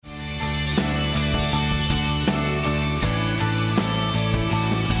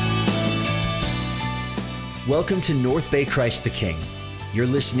Welcome to North Bay Christ the King. You're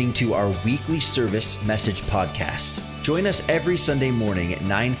listening to our weekly service message podcast. Join us every Sunday morning at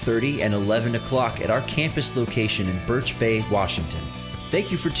 9:30 and 11 o'clock at our campus location in Birch Bay, Washington.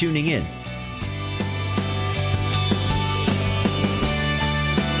 Thank you for tuning in.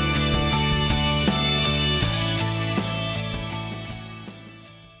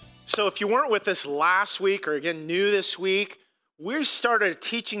 So if you weren't with us last week or again new this week, we started a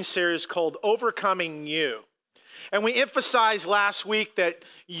teaching series called Overcoming You. And we emphasized last week that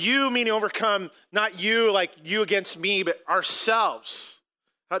you meaning overcome, not you like you against me, but ourselves,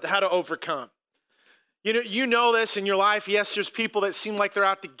 how to overcome. You know this in your life. Yes, there's people that seem like they're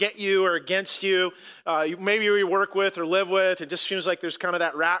out to get you or against you. Maybe you work with or live with. It just seems like there's kind of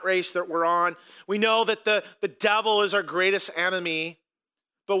that rat race that we're on. We know that the devil is our greatest enemy.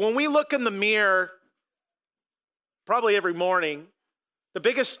 But when we look in the mirror, probably every morning, the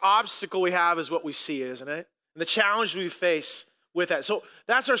biggest obstacle we have is what we see, isn't it? And the challenge we face with that. So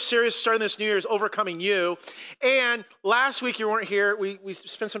that's our series starting this new year is Overcoming You. And last week you weren't here. We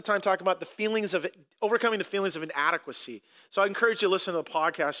spent some time talking about overcoming the feelings of inadequacy. So I encourage you to listen to the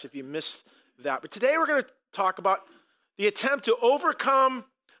podcast if you missed that. But today we're going to talk about the attempt to overcome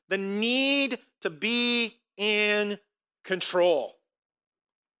the need to be in control.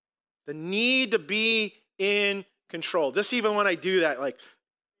 The need to be in control. Just even when I do that, like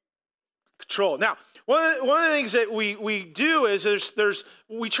control. Now, one of the things that we do is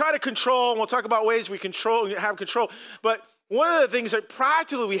we try to control, and we'll talk about ways we have control. But one of the things that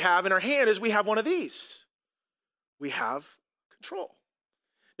practically we have in our hand is we have one of these. We have control.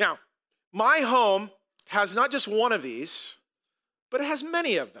 Now, my home has not just one of these, but it has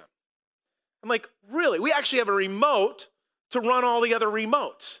many of them. I'm like, really? We actually have a remote to run all the other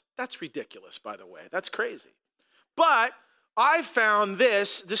remotes. That's ridiculous, by the way. That's crazy. But I found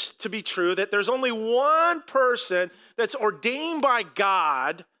this to be true, that there's only one person that's ordained by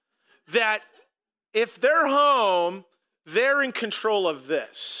God that if they're home, they're in control of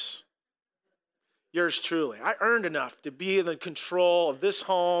this. Yours truly. I earned enough to be in the control of this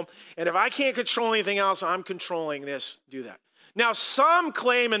home. And if I can't control anything else, I'm controlling this, do that. Now, some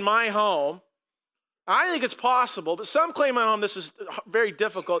claim in my home, I think it's possible, but some claim at home this is very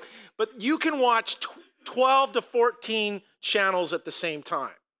difficult, but you can watch 12 to 14 channels at the same time.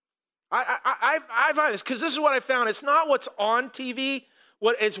 I find this, because this is what I found. It's not what's on TV,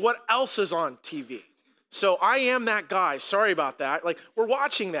 it's what else is on TV. So I am that guy. Sorry about that. Like, we're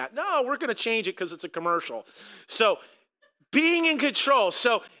watching that. No, we're going to change it because it's a commercial. So being in control.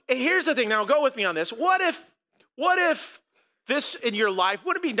 So here's the thing. Now go with me on this. What if this in your life,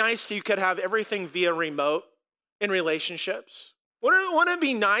 would it be nice if you could have everything via remote in relationships? Wouldn't it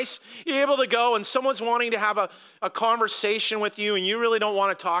be nice you're able to go and someone's wanting to have a conversation with you and you really don't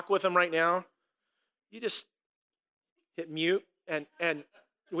want to talk with them right now? You just hit mute and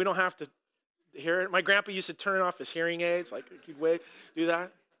we don't have to hear it. My grandpa used to turn off his hearing aids, like he'd wait, do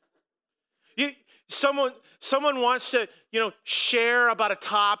that. Someone wants to, share about a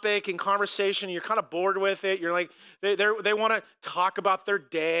topic in conversation. You're kind of bored with it. You're like, they want to talk about their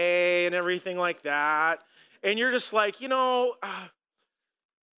day and everything like that. And you're just like, can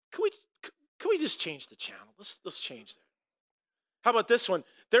we just change the channel? Let's change that. How about this one?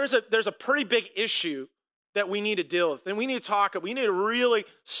 There's a pretty big issue that we need to deal with, and we need to talk. We need to really.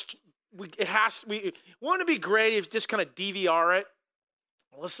 Wouldn't it be great if you just kind of DVR it?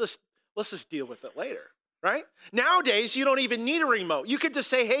 Let's just deal with it later, right? Nowadays, you don't even need a remote. You could just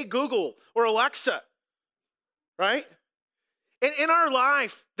say, "Hey, Google" or Alexa, right? In our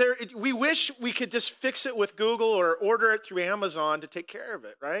life, we wish we could just fix it with Google or order it through Amazon to take care of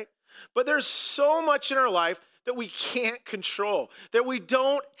it, right? But there's so much in our life that we can't control, that we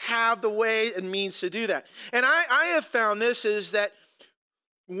don't have the way and means to do that. And I have found this is that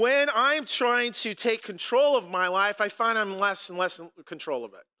when I'm trying to take control of my life, I find I'm less and less in control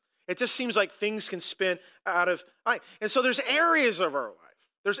of it. It just seems like things can spin out of. And so there's areas of our life.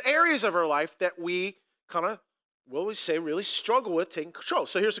 There's areas of our life that we kind of, really struggle with taking control.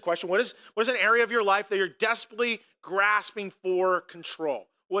 So here's the question. What is an area of your life that you're desperately grasping for control?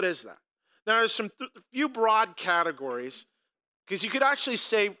 What is that? Now, there's few broad categories, because you could actually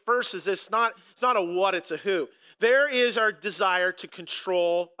say first is this, it's not a what, it's a who. There is our desire to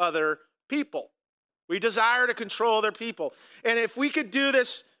control other people. We desire to control other people. And if we could do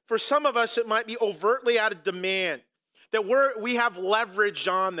this, for some of us, it might be overtly out of demand, that we have leverage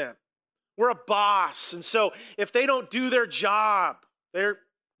on them. We're a boss, and so if they don't do their job, they're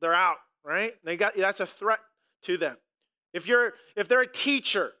out, right? That's a threat to them. If they're a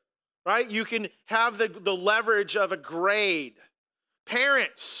teacher, right, you can have the leverage of a grade.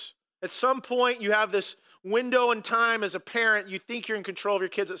 Parents, at some point you have this window in time as a parent, you think you're in control of your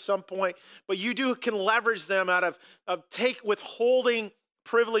kids at some point, but you can leverage them out of withholding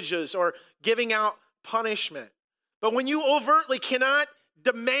privileges or giving out punishment. But when you overtly cannot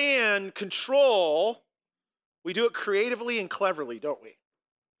demand control, we do it creatively and cleverly, don't we?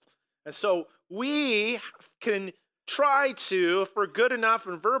 And so we can try to, if we're good enough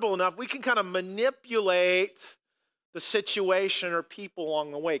and verbal enough, we can kind of manipulate the situation or people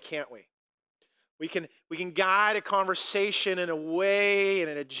along the way, can't we? We can guide a conversation in a way and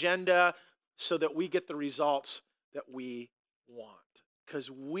an agenda so that we get the results that we want. Because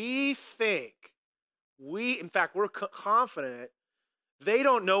we think, in fact, we're confident they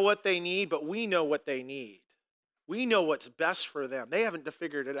don't know what they need, but we know what they need. We know what's best for them. They haven't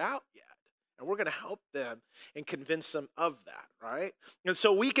figured it out yet. And we're going to help them and convince them of that, right? And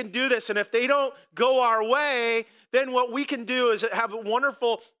so we can do this. And if they don't go our way, then what we can do is have a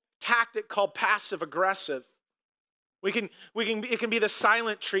wonderful tactic called passive aggressive. It can be the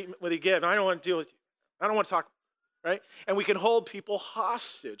silent treatment we give. And I don't want to deal with you. I don't want to talk, right? And we can hold people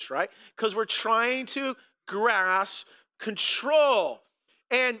hostage, right? Because we're trying to grasp control.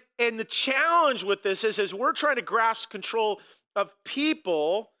 And the challenge with this is we're trying to grasp control of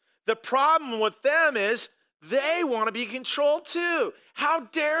people. The problem with them is they want to be controlled too. How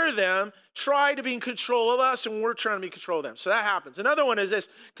dare them try to be in control of us and we're trying to be in control of them. So that happens. Another one is this,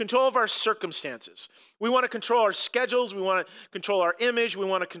 control of our circumstances. We want to control our schedules. We want to control our image. We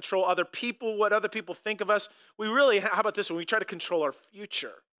want to control other people, what other people think of us. How about this one? We try to control our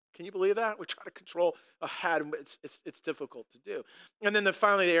future. Can you believe that? We try to control ahead. It's difficult to do. And then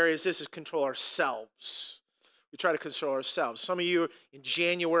finally the area is control ourselves. We try to control ourselves. Some of you in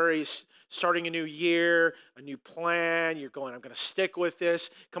January, starting a new year, a new plan, you're going, I'm going to stick with this.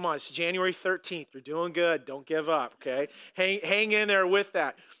 Come on, it's January 13th. You're doing good. Don't give up, okay? Hang in there with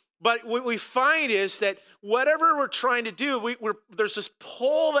that. But what we find is that whatever we're trying to do, there's this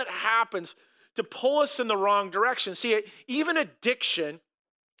pull that happens to pull us in the wrong direction. See, even addiction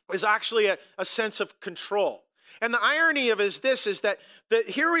is actually a sense of control. And the irony of it is that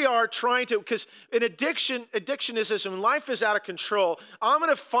here we are trying to, because in addiction is this, when life is out of control, I'm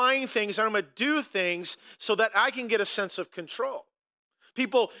going to find things, and I'm going to do things so that I can get a sense of control.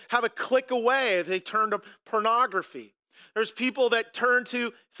 People have a click away, they turn to pornography. There's people that turn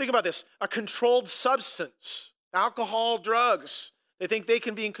to, think about this, a controlled substance, alcohol, drugs, they think they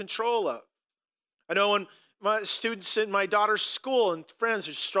can be in control of. I know when my students in my daughter's school and friends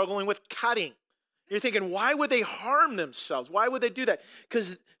are struggling with cutting. You're thinking, why would they harm themselves? Why would they do that?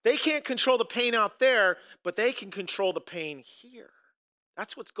 Because they can't control the pain out there, but they can control the pain here.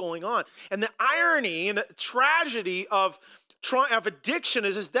 That's what's going on. And the irony and the tragedy of addiction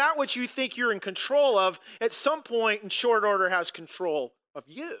is that what you think you're in control of, at some point in short order has control of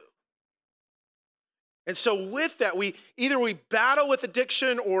you. And so with that, we battle with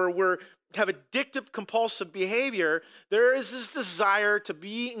addiction or we have addictive compulsive behavior. There is this desire to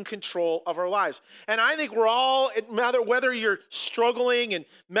be in control of our lives. And I think we're all, whether you're struggling and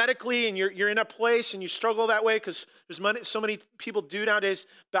medically and you're in a place and you struggle that way, because so many people do nowadays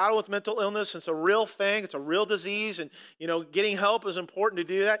battle with mental illness. It's a real thing. It's a real disease. And, getting help is important to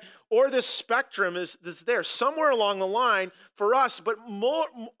do that. Or this spectrum is there somewhere along the line for us, but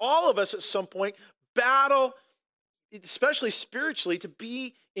all of us at some point battle, especially spiritually, to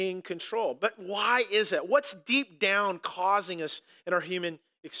be in control. But why is that? What's deep down causing us in our human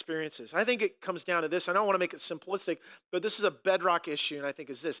experiences? I think it comes down to this. I don't want to make it simplistic, but this is a bedrock issue, and I think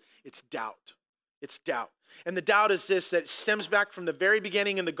is this. It's doubt. It's doubt. And the doubt is this, that stems back from the very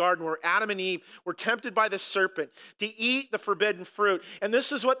beginning in the garden where Adam and Eve were tempted by the serpent to eat the forbidden fruit. And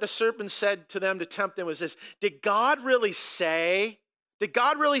this is what the serpent said to them to tempt them, was this: did God really say? Did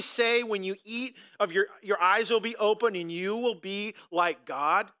God really say when you eat of your eyes will be open and you will be like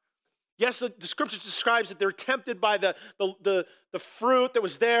God? Yes, the scripture describes that they're tempted by the fruit that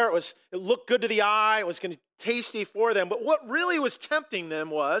was there. It looked good to the eye. It was going to be tasty for them. But what really was tempting them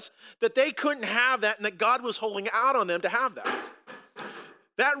was that they couldn't have that and that God was holding out on them to have that.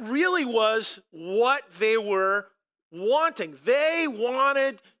 That really was what they were wanting. They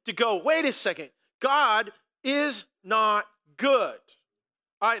wanted to go, wait a second, God is not good.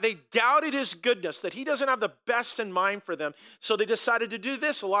 They doubted his goodness, that he doesn't have the best in mind for them. So they decided to do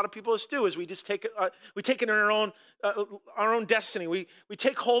this. A lot of people do is we just take it in our own destiny. We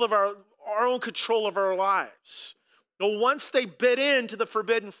take hold of our own control of our lives. But once they bit into the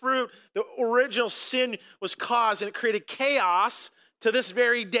forbidden fruit, the original sin was caused, and it created chaos to this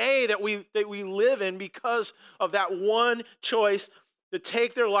very day that we live in because of that one choice to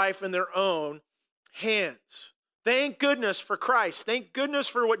take their life in their own hands. Thank goodness for Christ. Thank goodness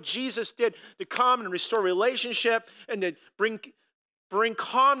for what Jesus did to come and restore relationship and to bring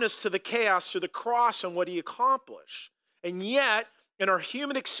calmness to the chaos through the cross and what he accomplished. And yet, in our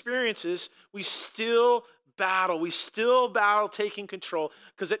human experiences, we still battle. We still battle taking control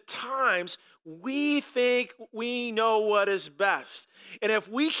because at times we think we know what is best. And if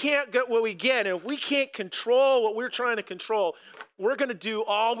we can't get what we get, and if we can't control what we're trying to control, we're going to do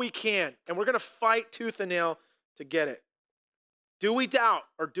all we can, and we're going to fight tooth and nail to get it. Do we doubt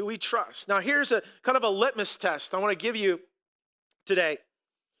or do we trust? Now, here's a kind of a litmus test I want to give you today.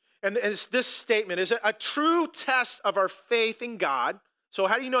 And it's this statement is a true test of our faith in God. So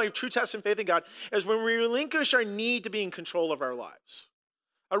how do you know a true test in faith in God? Is when we relinquish our need to be in control of our lives.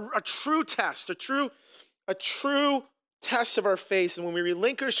 A true test, a true test of our faith, and when we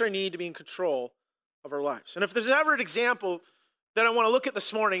relinquish our need to be in control of our lives. And if there's ever an example that I want to look at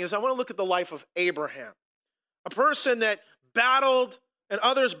this morning, is I want to look at the life of Abraham, a person that battled and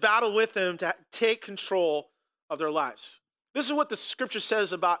others battled with him to take control of their lives. This is what the scripture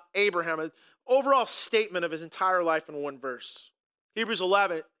says about Abraham, an overall statement of his entire life in one verse. Hebrews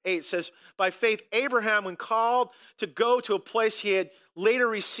 11:8 says, by faith, Abraham, when called to go to a place he had later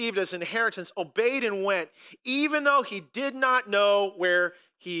received as inheritance, obeyed and went, even though he did not know where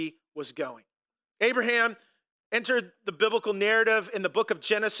he was going. Abraham entered the biblical narrative in the book of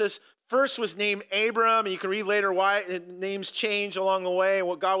Genesis. First was named Abram, and you can read later why names change along the way and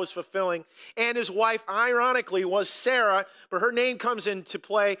what God was fulfilling. And his wife, ironically, was Sarah, but her name comes into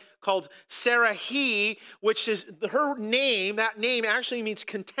play called Sarai, which is her name. That name actually means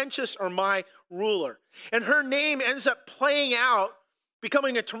contentious or my ruler. And her name ends up playing out,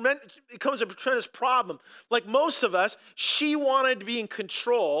 becomes a tremendous problem. Like most of us, she wanted to be in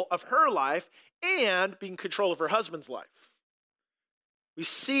control of her life and be in control of her husband's life. We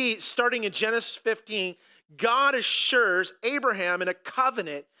see, starting in Genesis 15, God assures Abraham in a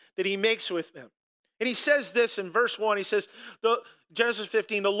covenant that he makes with him. And he says this in verse 1. He says, Genesis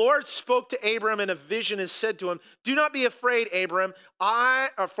 15, the Lord spoke to Abram in a vision and said to him, do not be afraid, Abram,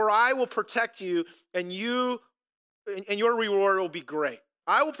 for I will protect you, and your reward will be great.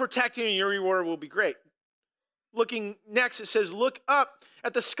 I will protect you, and your reward will be great. Looking next, it says, look up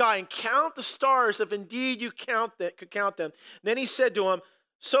at the sky and count the stars if indeed you could count them. And then he said to him,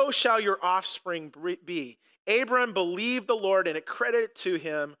 so shall your offspring be. Abram believed the Lord, and it credited to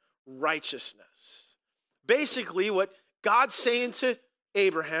him righteousness. Basically, what God's saying to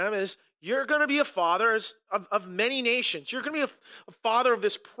Abraham is, you're going to be a father of many nations. You're going to be a father of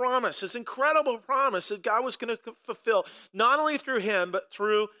this promise, this incredible promise that God was going to fulfill, not only through him, but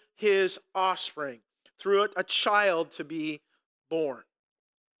through his offspring, through a child to be born.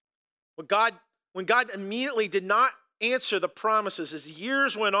 When God immediately did not answer the promises, as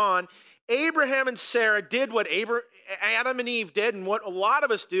years went on, Abraham and Sarah did what Adam and Eve did, and what a lot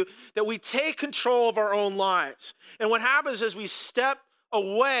of us do, that we take control of our own lives. And what happens is we step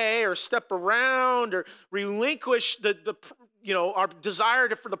away or step around or relinquish our desire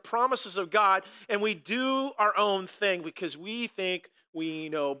for the promises of God, and we do our own thing because we think we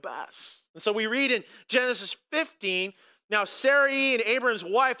know best. And so we read in Genesis 15, now Sarai and Abram's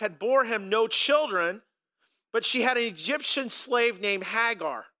wife had bore him no children, but she had an Egyptian slave named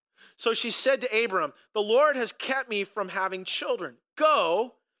Hagar. So she said to Abram, the Lord has kept me from having children.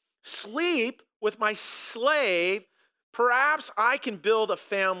 Go, sleep with my slave. Perhaps I can build a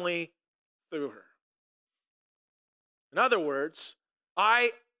family through her. In other words,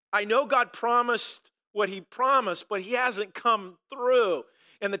 I know God promised what he promised, but he hasn't come through.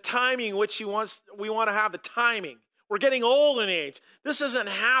 And the timing in which we want to have the timing. We're getting old in age. This isn't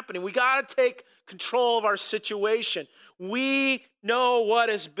happening. We got to take control of our situation. We know what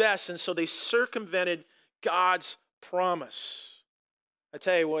is best. And so they circumvented God's promise. I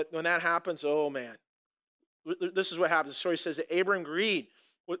tell you what, when that happens, oh man. This is what happens. The story says that Abram agreed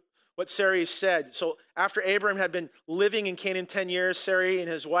what Sarai said. So after Abram had been living in Canaan 10 years, Sarai and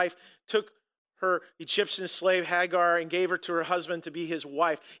his wife took her Egyptian slave Hagar and gave her to her husband to be his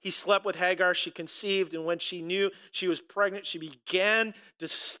wife. He slept with Hagar, she conceived, and when she knew she was pregnant, she began to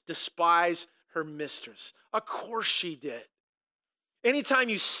despise her mistress. Of course she did. Anytime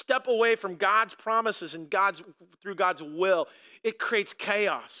you step away from God's promises and through God's will, it creates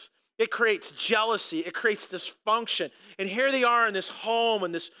chaos. It creates jealousy. It creates dysfunction. And here they are in this home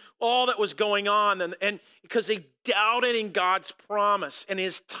and this all that was going on. And because they doubted in God's promise and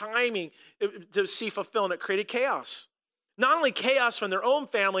his timing to see fulfillment, it created chaos. Not only chaos from their own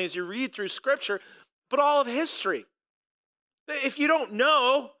family as you read through Scripture, but all of history. If you don't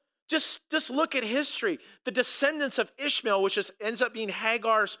know, just look at history. The descendants of Ishmael, which ends up being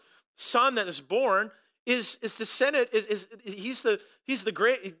Hagar's son that is born, is descendant, he's the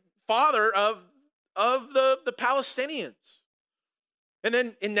great father of the Palestinians. And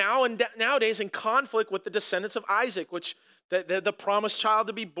then nowadays in conflict with the descendants of Isaac, which the promised child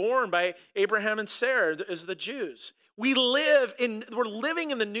to be born by Abraham and Sarah is the Jews. We're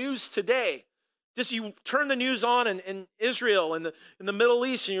living in the news today. Just you turn the news on in Israel and in the Middle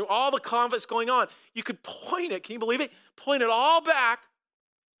East, and all the conflicts going on. You could point it, can you believe it? Point it all back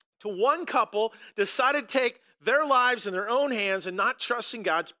to one couple decided to take their lives in their own hands and not trusting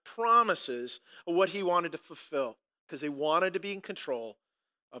God's promises of what he wanted to fulfill because they wanted to be in control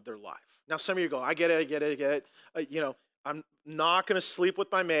of their life. Now, some of you go, I get it. I'm not going to sleep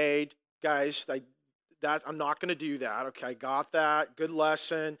with my maid, guys. I'm not going to do that. Okay, I got that. Good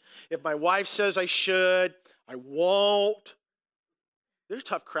lesson. If my wife says I should, I won't. They're a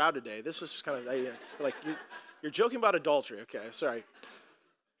tough crowd today. This is kind of like you're joking about adultery. Okay, sorry.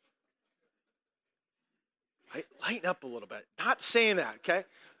 Lighten up a little bit. Not saying that, okay?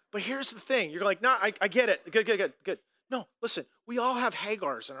 But here's the thing. You're like, no, I get it. Good. No, listen, we all have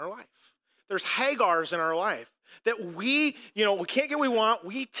Hagars in our life. There's Hagars in our life that we can't get what we want.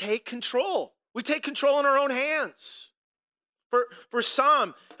 We take control. We take control in our own hands. For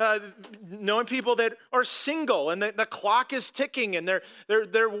some, knowing people that are single and the clock is ticking and they're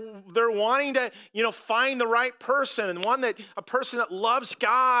wanting to find the right person and a person that loves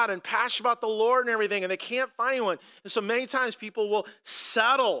God and passionate about the Lord and everything, and they can't find anyone. And so many times people will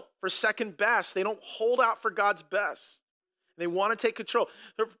settle for second best. They don't hold out for God's best. They want to take control.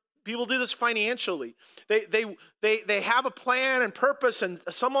 People do this financially. They have a plan and purpose, and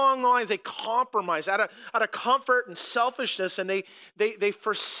some along the lines they compromise out of comfort and selfishness, and they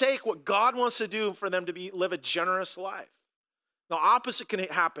forsake what God wants to do for them to live a generous life. The opposite can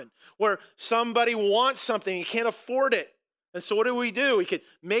happen, where somebody wants something, he can't afford it. And so what do? We can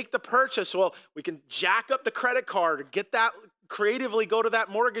make the purchase. Well, we can jack up the credit card or get that, creatively go to that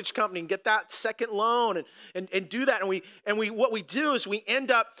mortgage company and get that second loan and do that. And what we do is we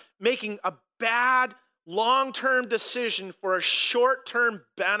end up making a bad long-term decision for a short-term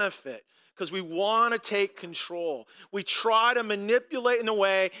benefit because we want to take control. We try to manipulate in a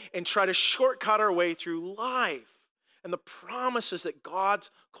way and try to shortcut our way through life and the promises that God's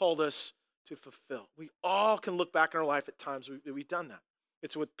called us to fulfill. We all can look back in our life at times we've done that.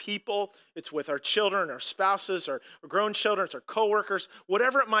 It's with people, it's with our children, our spouses, our grown children, it's our coworkers,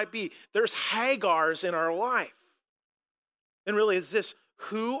 whatever it might be. There's Hagars in our life. And really, is this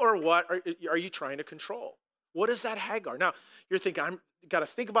who or what are you trying to control? What is that Hagar? Now, you're thinking, I've got to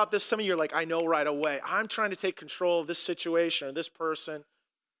think about this. Some of you are like, I know right away. I'm trying to take control of this situation or this person.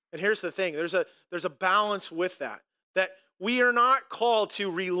 And here's the thing. There's a balance with that we are not called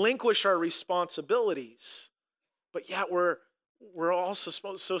to relinquish our responsibilities, but yet we're also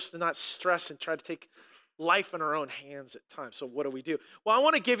supposed to not stress and try to take life in our own hands at times. So what do we do? Well, I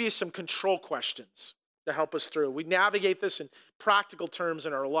want to give you some control questions to help us through. We navigate this in practical terms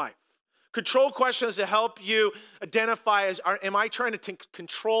in our life. Control questions to help you identify am I trying to take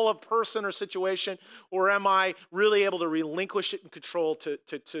control of a person or situation, or am I really able to relinquish it and control to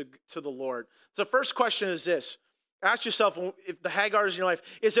the Lord? So the first question is this. Ask yourself, if the Hagars in your life,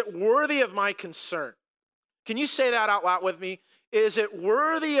 is it worthy of my concern? Can you say that out loud with me? Is it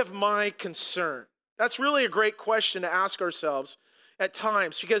worthy of my concern? That's really a great question to ask ourselves at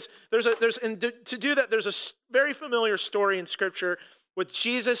times, because there's a very familiar story in Scripture with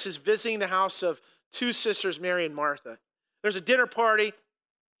Jesus is visiting the house of two sisters, Mary and Martha. There's a dinner party,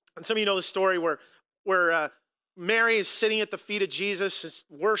 and some of you know the story where Mary is sitting at the feet of Jesus, is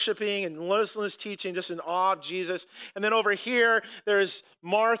worshiping and listening to his teaching, just in awe of Jesus. And then over here, there's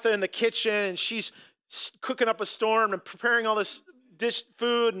Martha in the kitchen, and she's cooking up a storm and preparing all this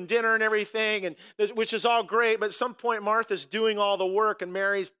food and dinner and everything, which is all great. But at some point, Martha's doing all the work, and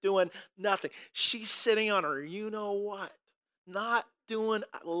Mary's doing nothing. She's sitting on her, you-know-what, not doing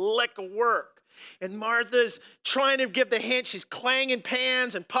a lick of work. And Martha's trying to give the hint. She's clanging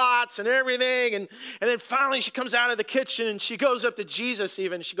pans and pots and everything. And then finally she comes out of the kitchen and she goes up to Jesus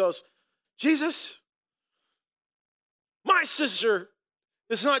even. She goes, Jesus, my sister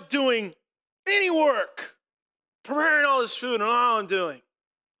is not doing any work, preparing all this food and all I'm doing.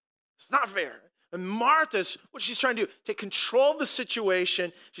 It's not fair. And Martha's, what she's trying to do, take control of the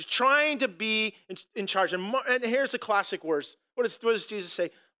situation. She's trying to be in charge. And here's the classic words. What does Jesus say?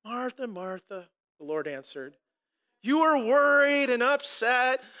 Martha, Martha, the Lord answered, you are worried and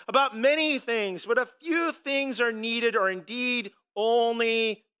upset about many things, but a few things are needed, or indeed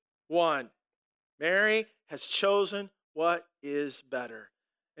only one. Mary has chosen what is better,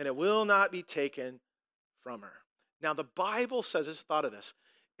 and it will not be taken from her. Now, the Bible says, just thought of this,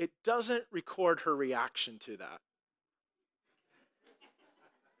 it doesn't record her reaction to that.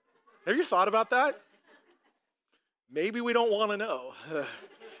 Have you thought about that? Maybe we don't want to know.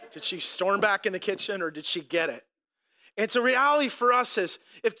 Did she storm back in the kitchen or did she get it? And it's a reality for us is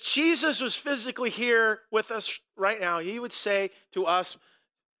if Jesus was physically here with us right now, he would say to us,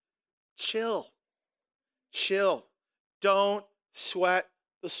 chill, don't sweat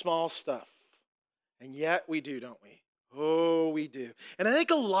the small stuff. And yet we do, don't we? Oh, we do. And I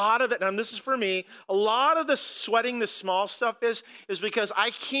think a lot of it, and this is for me, a lot of the sweating the small stuff is because I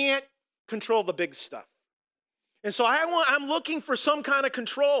can't control the big stuff. And so I'm looking for some kind of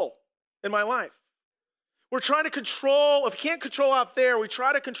control in my life. We're trying to control, if we can't control out there, we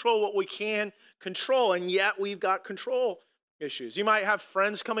try to control what we can control, and yet we've got control issues. You might have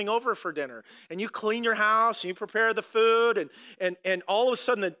friends coming over for dinner, and you clean your house, and you prepare the food, and all of a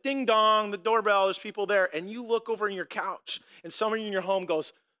sudden the ding dong, the doorbell, there's people there, and you look over in your couch, and somebody in your home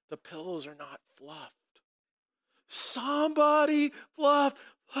goes, the pillows are not fluffed. Somebody fluff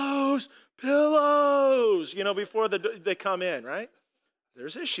those pillows, before they come in, right?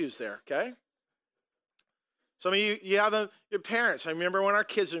 There's issues there, okay? Some of you have your parents. I remember when our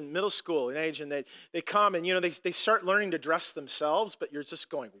kids are in middle school in age and they come and, they start learning to dress themselves, but you're just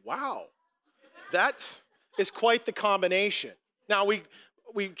going, wow, that is quite the combination. Now, we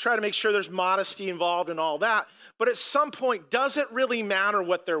try to make sure there's modesty involved and all that, but at some point, does it really matter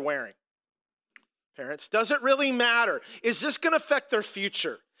what they're wearing? Parents, does it really matter? Is this going to affect their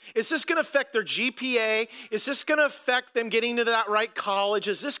future? Is this going to affect their GPA? Is this going to affect them getting to that right college?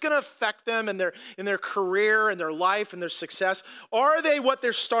 Is this going to affect them in their career and their life and their success? Are they what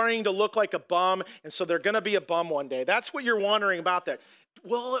they're starting to look like a bum, and so they're going to be a bum one day? That's what you're wondering about that.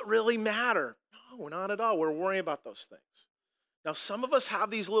 Will it really matter? No, not at all. We're worrying about those things. Now, some of us have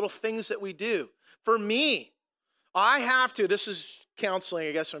these little things that we do. For me, this is counseling,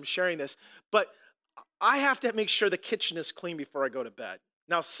 I guess I'm sharing this, but I have to make sure the kitchen is clean before I go to bed.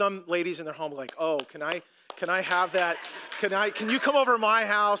 Now, some ladies in their home are like, oh, can I have that? Can you come over to my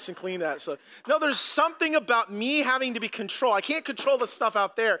house and clean that? So, no, there's something about me having to be controlled. I can't control the stuff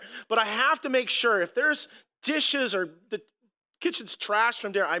out there, but I have to make sure if there's dishes or the kitchen's trash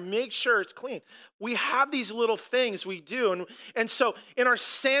from there, I make sure it's clean. We have these little things we do. And so in our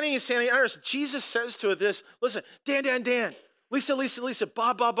sanity and sanity errors, Jesus says to this, listen, Dan, Lisa,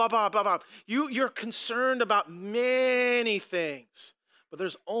 Bob. You're concerned about many things. But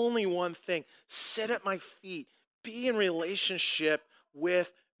there's only one thing. Sit at my feet. Be in relationship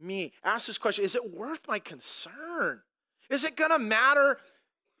with me. Ask this question, is it worth my concern? Is it going to matter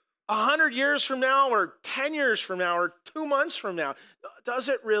 100 years from now or 10 years from now or 2 months from now? Does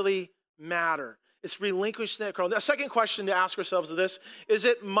it really matter? It's relinquishing that control. The second question to ask ourselves is this, is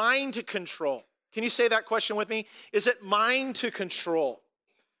it mine to control? Can you say that question with me? Is it mine to control?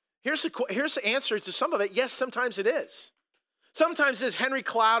 Here's the answer to some of it. Yes, sometimes it is. Sometimes this Henry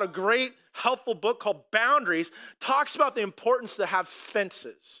Cloud, a great helpful book called Boundaries, talks about the importance to have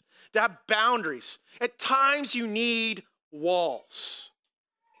fences, to have boundaries. At times you need walls.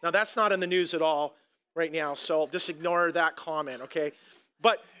 Now that's not in the news at all right now, so just ignore that comment, okay?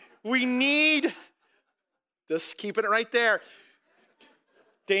 But we need, just keeping it right there,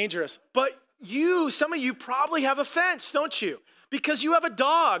 dangerous. But some of you probably have a fence, don't you? Because you have a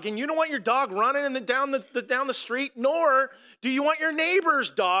dog and you don't want your dog running down the street, nor do you want your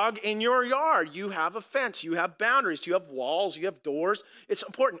neighbor's dog in your yard. You have a fence, you have boundaries, you have walls, you have doors. It's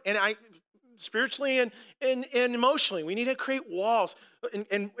important. And spiritually and emotionally, we need to create walls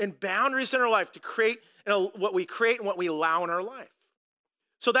and boundaries in our life to create what we create and what we allow in our life.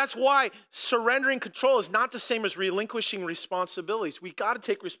 So that's why surrendering control is not the same as relinquishing responsibilities. We got to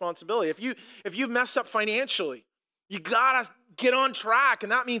take responsibility. If you've messed up financially, you got to get on track,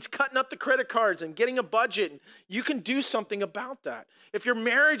 and that means cutting up the credit cards and getting a budget. And you can do something about that. If your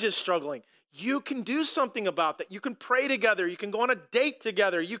marriage is struggling, you can do something about that. You can pray together. You can go on a date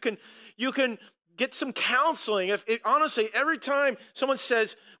together. You can get some counseling. Honestly, every time someone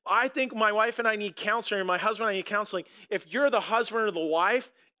says, I think my wife and I need counseling, or my husband and I need counseling, if you're the husband or the wife,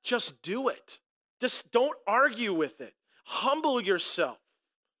 just do it. Just don't argue with it. Humble yourself.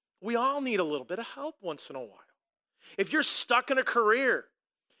 We all need a little bit of help once in a while. If you're stuck in a career,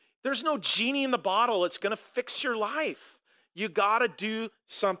 there's no genie in the bottle that's going to fix your life. You got to do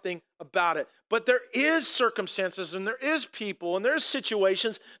something about it. But there is circumstances and there is people and there's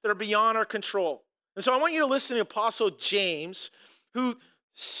situations that are beyond our control. And so I want you to listen to the Apostle James, who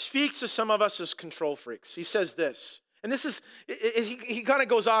speaks to some of us as control freaks. He says this, and this is, he kind of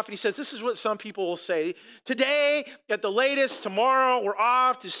goes off and he says, this is what some people will say. Today, at the latest, tomorrow, we're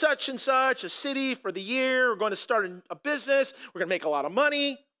off to such and such a city for the year. We're going to start a business. We're going to make a lot of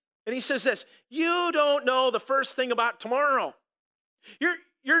money. And he says this, you don't know the first thing about tomorrow.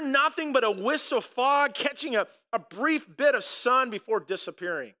 You're nothing but a wisp of fog catching a brief bit of sun before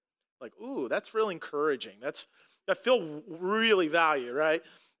disappearing. Like, ooh, that's really encouraging. I feel really valued, right?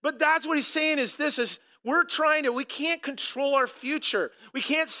 But that's what he's saying is we can't control our future. We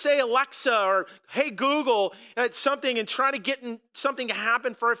can't say Alexa or hey Google at something and try to get something to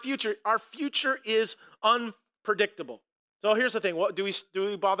happen for our future. Our future is unpredictable. So here's the thing. What do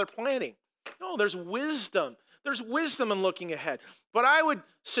we bother planning? No, there's wisdom. There's wisdom in looking ahead. But I would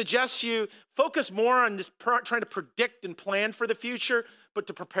suggest you focus more on just trying to predict and plan for the future, but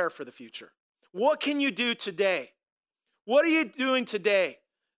to prepare for the future. What can you do today? What are you doing today?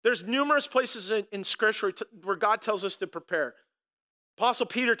 There's numerous places in Scripture where God tells us to prepare. Apostle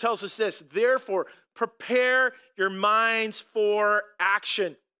Peter tells us this, therefore, prepare your minds for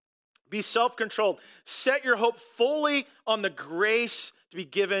action. Be self-controlled. Set your hope fully on the grace to be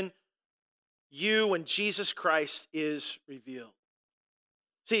given you when Jesus Christ is revealed.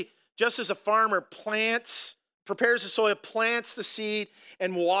 See, just as a farmer prepares the soil, plants the seed,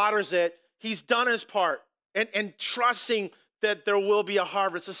 and waters it, he's done his part and trusting that there will be a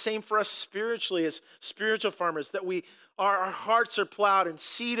harvest. The same for us spiritually as spiritual farmers, that our hearts are plowed and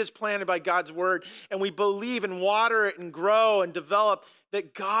seed is planted by God's word, and we believe and water it and grow and develop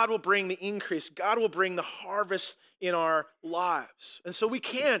that God will bring the increase. God will bring the harvest in our lives. And so we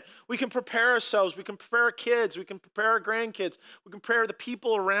can prepare ourselves. We can prepare our kids. We can prepare our grandkids. We can prepare the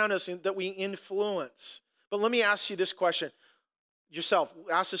people around us that we influence. But let me ask you this question. Yourself,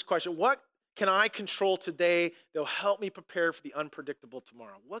 ask this question. What can I control today that will help me prepare for the unpredictable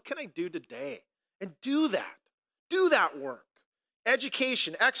tomorrow? What can I do today? And do that. Do that work.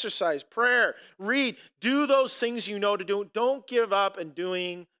 Education, exercise, prayer, read. Do those things you know to do. Don't give up in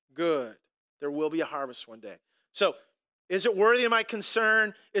doing good. There will be a harvest one day. So, is it worthy of my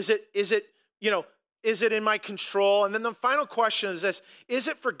concern? Is it in my control? And then the final question is this: is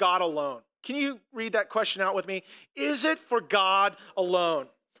it for God alone? Can you read that question out with me? Is it for God alone?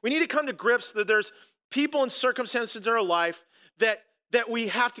 We need to come to grips that there's people and circumstances in our life that we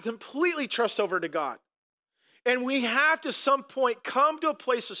have to completely trust over to God. And we have to some point come to a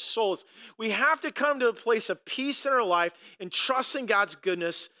place of solace. We have to come to a place of peace in our life and trust in God's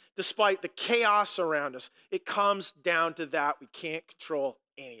goodness despite the chaos around us. It comes down to that. We can't control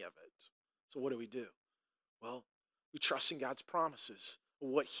any of it. So what do? Well, we trust in God's promises.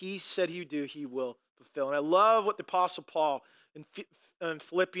 What he said he would do, he will fulfill. And I love what the Apostle Paul in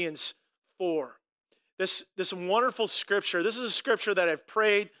Philippians 4. This wonderful scripture. This is a scripture that I've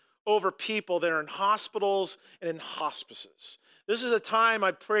prayed over people that are in hospitals and in hospices. This is a time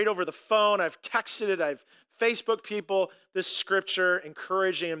I've prayed over the phone, I've texted it, I've Facebooked people this scripture,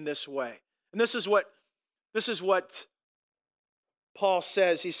 encouraging them this way. And this is what Paul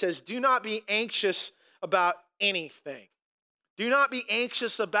says. He says, do not be anxious about anything. Do not be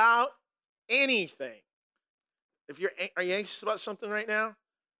anxious about anything. Are you anxious about something right now?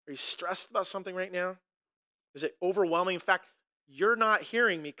 Are you stressed about something right now? Is it overwhelming? In fact, you're not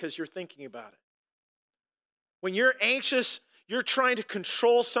hearing me because you're thinking about it. When you're anxious, you're trying to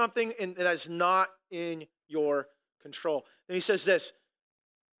control something and that is not in your control. And he says this,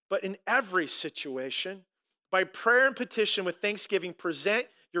 but in every situation, by prayer and petition with thanksgiving, present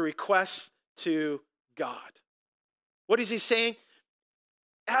your requests to God. What is he saying?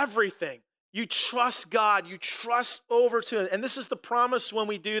 Everything. You trust God. You trust over to him. And this is the promise when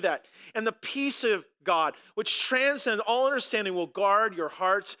we do that. And the peace of God, which transcends all understanding, will guard your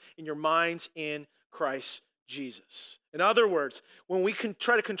hearts and your minds in Christ Jesus. In other words, when we can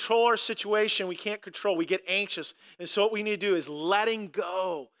try to control our situation, we can't control. We get anxious. And so what we need to do is letting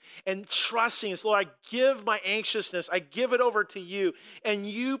go and trusting. It's, Lord, I give my anxiousness. I give it over to you. And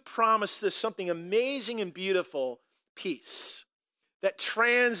you promise this something amazing and beautiful, peace that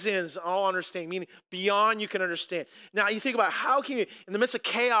transcends all understanding, meaning beyond you can understand. Now, you think about how can you, in the midst of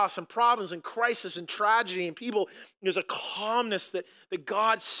chaos and problems and crisis and tragedy and people, there's a calmness that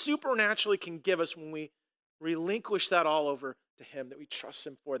God supernaturally can give us when we relinquish that all over to him, that we trust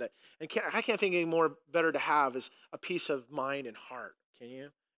him for that. And I can't think any more better to have is a peace of mind and heart, can you?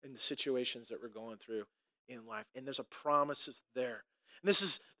 In the situations that we're going through in life. And there's a promise there. And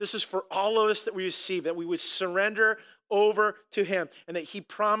this is for all of us that we receive, that we would surrender over to him and that he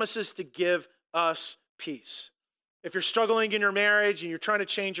promises to give us peace. If you're struggling in your marriage and you're trying to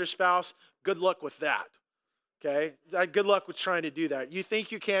change your spouse, good luck with that. Okay? Good luck with trying to do that. You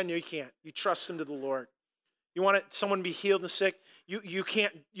think you can, no, you can't. You trust him to the Lord. You want someone to be healed and sick, you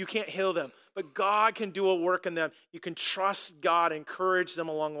can't heal them. But God can do a work in them. You can trust God, encourage them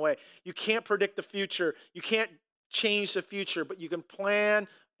along the way. You can't predict the future. You can't change the future, but you can plan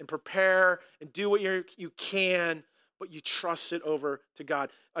and prepare and do what you can, but you trust it over to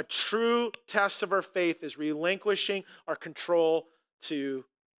God. A true test of our faith is relinquishing our control to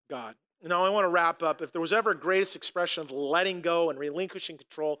God. Now, I want to wrap up. If there was ever a greatest expression of letting go and relinquishing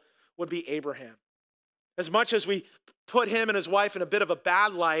control, would be Abraham. As much as we put him and his wife in a bit of a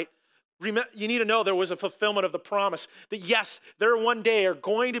bad light, you need to know there was a fulfillment of the promise. That yes, there one day are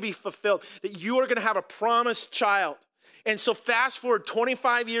going to be fulfilled. That you are going to have a promised child. And so fast forward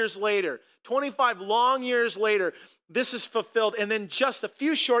 25 years later, 25 long years later, this is fulfilled. And then just a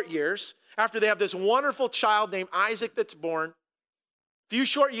few short years after they have this wonderful child named Isaac that's born, few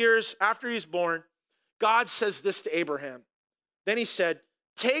short years after he's born, God says this to Abraham. Then he said,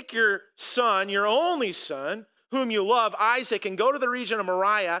 take your son, your only son, whom you love, Isaac, and go to the region of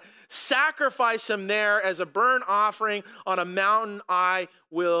Moriah, sacrifice him there as a burnt offering on a mountain I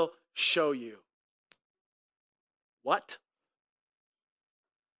will show you. What?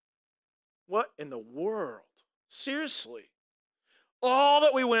 What in the world? Seriously. All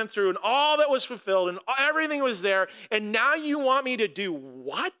that we went through and all that was fulfilled and everything was there, and now you want me to do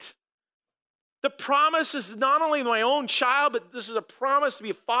what? The promise is not only my own child, but this is a promise to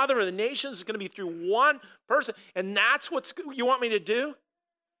be a father of the nations. It's going to be through one person, and that's what you want me to do?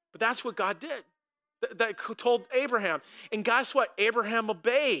 But that's what God did. That told Abraham. And guess what? Abraham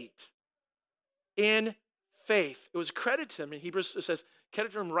obeyed in faith. It was credited to him. In Hebrews, it says,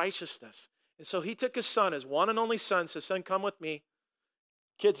 credited to him righteousness. And so he took his son, his one and only son, said, son, come with me.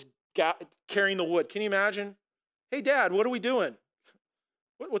 Kids carrying the wood. Can you imagine? Hey, Dad, what are we doing?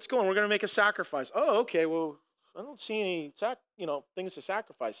 What's going on? We're going to make a sacrifice. Oh, okay. Well, I don't see any things to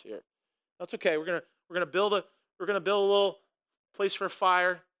sacrifice here. That's okay. We're gonna build a little place for a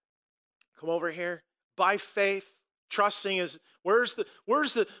fire. Come over here. By faith, trusting is where's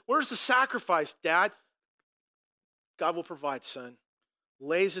the sacrifice, Dad? God will provide, son.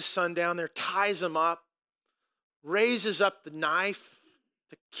 Lays his son down there, ties him up, raises up the knife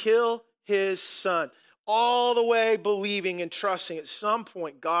to kill his son. All the way believing and trusting at some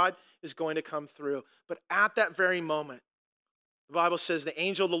point God is going to come through. But at that very moment, the Bible says the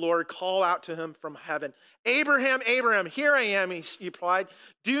angel of the Lord called out to him from heaven. Abraham, Abraham, here I am, he replied.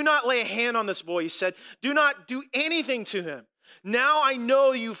 Do not lay a hand on this boy, he said. Do not do anything to him. Now I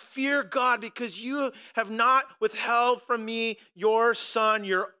know you fear God because you have not withheld from me your son,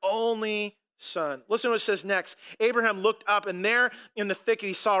 your only son. Listen to what it says next. Abraham looked up, and there in the thicket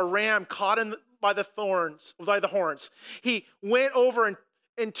he saw a ram caught by the horns. He went over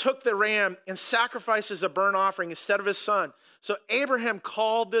and took the ram and sacrificed as a burnt offering instead of his son. So Abraham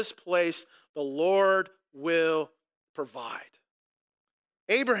called this place, the Lord will provide.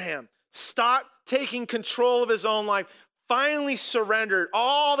 Abraham stopped taking control of his own life, finally surrendered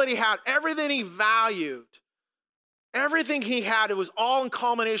all that he had, everything he valued. Everything he had, it was all in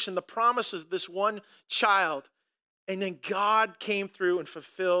culmination, the promises of this one child. And then God came through and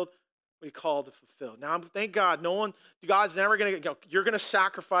fulfilled what he called to fulfill. Now, thank God, God's never going to, you're going to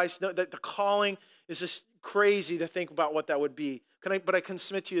sacrifice. No, the calling is just crazy to think about what that would be. But I can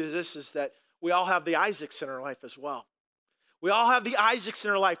submit to you this is that we all have the Isaacs in our life as well. We all have the Isaacs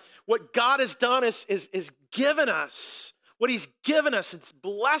in our life. What God has done is given us what he's given us and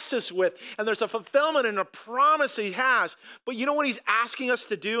blessed us with. And there's a fulfillment and a promise that he has. But you know what he's asking us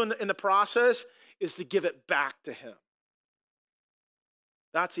to do in the process is to give it back to him.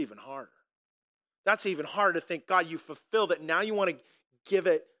 That's even harder. That's even harder to think, God, you fulfilled it. Now you want to give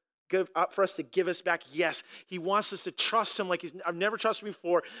up for us to give us back. Yes, he wants us to trust him like I've never trusted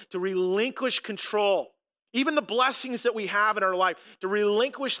before, to relinquish control. Even the blessings that we have in our life, to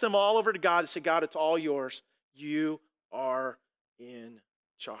relinquish them all over to God and say, God, it's all yours. You are in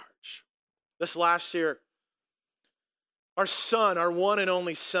charge. This last year, our son, our one and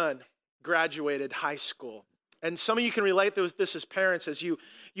only son, graduated high school. And some of you can relate to this as parents, as you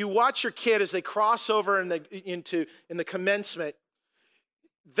watch your kid as they cross over in the commencement.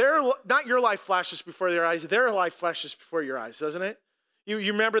 Not your life flashes before their eyes, their life flashes before your eyes, doesn't it? You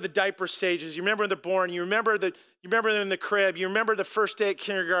remember the diaper stages. You remember when they're born. You remember them in the crib. You remember the first day at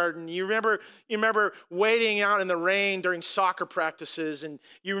kindergarten. You remember waiting out in the rain during soccer practices. And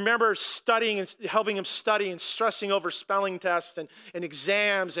you remember studying and helping them study and stressing over spelling tests and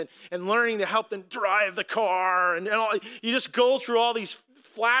exams and learning to help them drive the car. And all, you just go through all these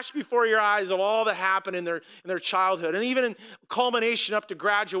flash before your eyes of all that happened in their childhood. And even in culmination up to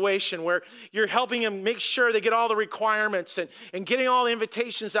graduation, where you're helping them make sure they get all the requirements and getting all the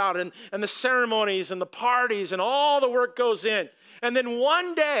invitations out and the ceremonies and the parties and all the work goes in. And then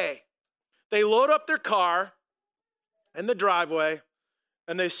one day they load up their car in the driveway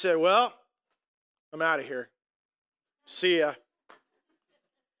and they say, well, I'm out of here. See ya.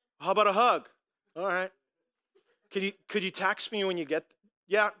 How about a hug? All right. Could you text me when you get?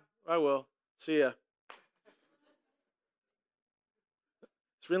 Yeah, I will. See ya.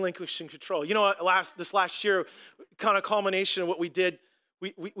 It's relinquishing control. You know what? This last year, kind of culmination of what we did.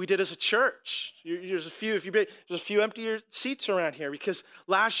 We did as a church. There's a few empty seats around here because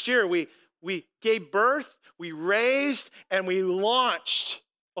last year we gave birth, we raised, and we launched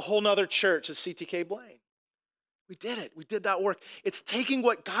a whole nother church at CTK Blaine. We did it. We did that work. It's taking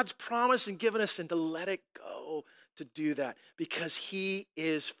what God's promised and given us and to let it go to do that because he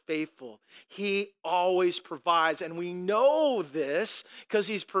is faithful. He always provides. And we know this because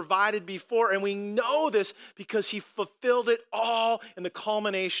he's provided before. And we know this because he fulfilled it all in the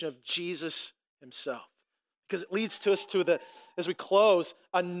culmination of Jesus himself. Because it leads to us as we close,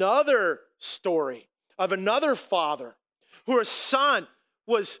 another story of another father who his son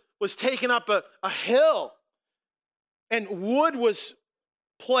was taken up a hill and wood was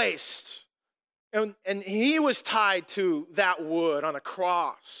placed. And he was tied to that wood on a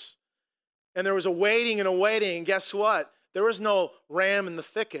cross. And there was a waiting and a waiting. And guess what? There was no ram in the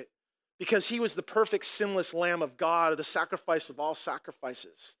thicket because he was the perfect sinless Lamb of God, the sacrifice of all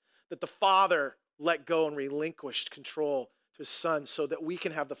sacrifices, that the Father let go and relinquished control to his Son so that we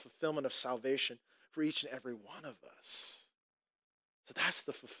can have the fulfillment of salvation for each and every one of us. So that's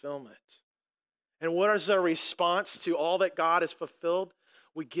the fulfillment. And what is our response to all that God has fulfilled?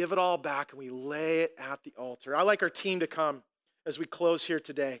 We give it all back and we lay it at the altar. I like our team to come as we close here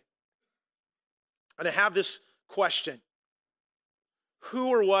today. And I have this question. Who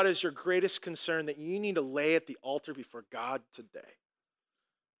or what is your greatest concern that you need to lay at the altar before God today?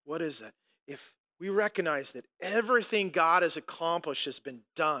 What is it? If we recognize that everything God has accomplished has been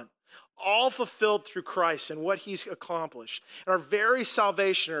done, all fulfilled through Christ and what he's accomplished, and our very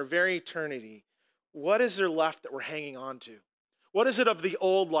salvation, our very eternity, what is there left that we're hanging on to? What is it of the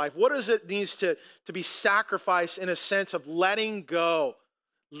old life? What is it needs to be sacrificed in a sense of letting go?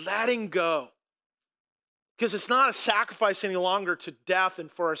 Letting go. Because it's not a sacrifice any longer to death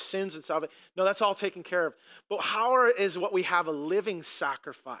and for our sins and salvation. No, that's all taken care of. But how is what we have a living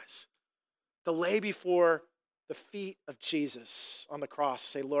sacrifice? To lay before the feet of Jesus on the cross.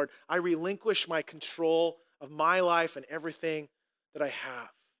 Say, Lord, I relinquish my control of my life and everything that I have.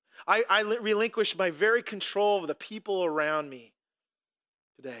 I relinquish my very control of the people around me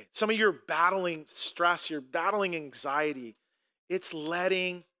today. Some of you are battling stress. You're battling anxiety. It's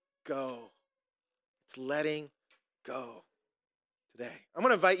letting go. It's letting go today. I'm going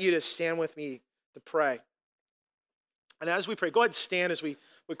to invite you to stand with me to pray. And as we pray, go ahead and stand as we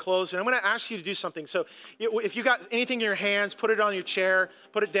close. And I'm going to ask you to do something. So if you got anything in your hands, put it on your chair,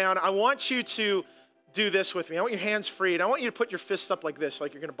 put it down. I want you to do this with me. I want your hands free. And I want you to put your fist up like this,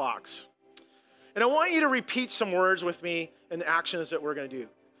 like you're going to box. And I want you to repeat some words with me in the actions that we're going to do.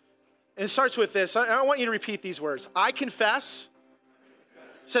 And it starts with this. I want you to repeat these words. I confess.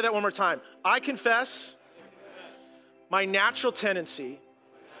 Say that one more time. I confess my natural tendency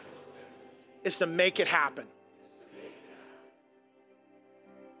is to make it happen.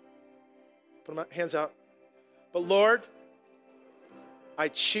 Put my hands out. But Lord, I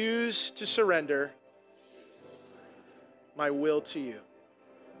choose to surrender my will to you.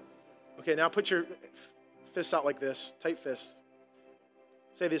 Okay, now put your fist out like this, tight fist.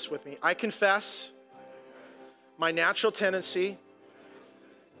 Say this with me. I confess my natural tendency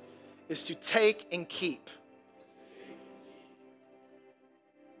is to take and keep.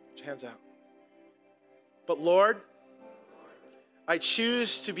 Put your hands out. But Lord, I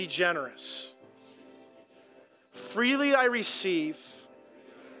choose to be generous. Freely I receive,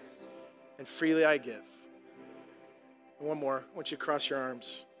 and freely I give. And one more. I want you to cross your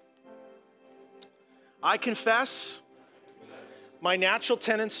arms. I confess my natural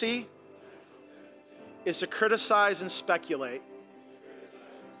tendency is to criticize and speculate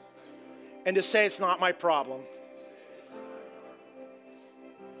and to say it's not my problem.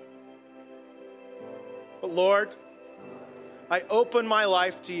 But Lord, I open my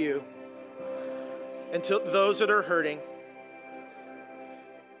life to you and to those that are hurting.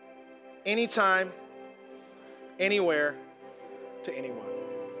 Anytime, anywhere, to anyone.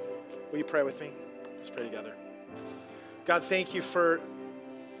 Will you pray with me? Let's pray together. God, thank you for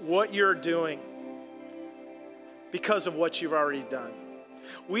what you're doing because of what you've already done.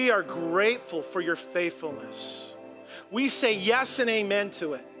 We are grateful for your faithfulness. We say yes and amen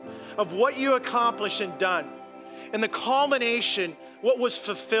to it, of what you accomplished and done. And the culmination, what was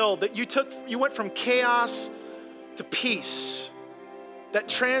fulfilled, that you went from chaos to peace that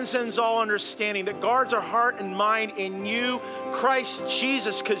transcends all understanding, that guards our heart and mind in you, Christ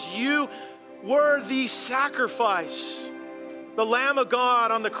Jesus, because you were the sacrifice, the Lamb of God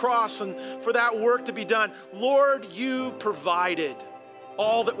on the cross and for that work to be done. Lord, you provided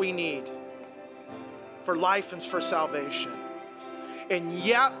all that we need for life and for salvation. And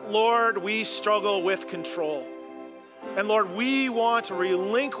yet, Lord, we struggle with control. And Lord, we want to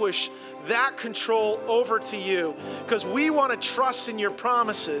relinquish that control over to you because we want to trust in your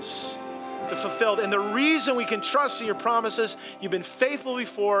promises to fulfill. And the reason we can trust in your promises, you've been faithful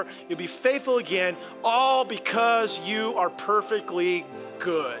before, you'll be faithful again, all because you are perfectly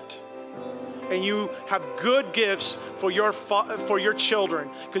good. And you have good gifts for your children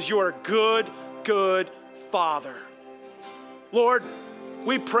because you are a good, good Father. Lord,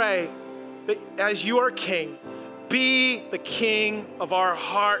 we pray that as you are King, be the King of our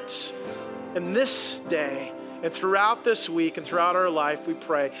hearts. And this day and throughout this week and throughout our life, we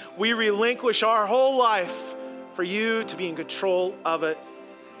pray, we relinquish our whole life for you to be in control of it.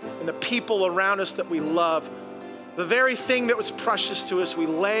 And the people around us that we love, the very thing that was precious to us, we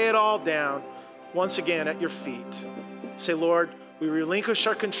lay it all down once again at your feet. Say, Lord, we relinquish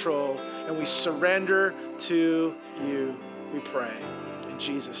our control and we surrender to you, we pray. In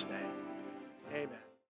Jesus' name.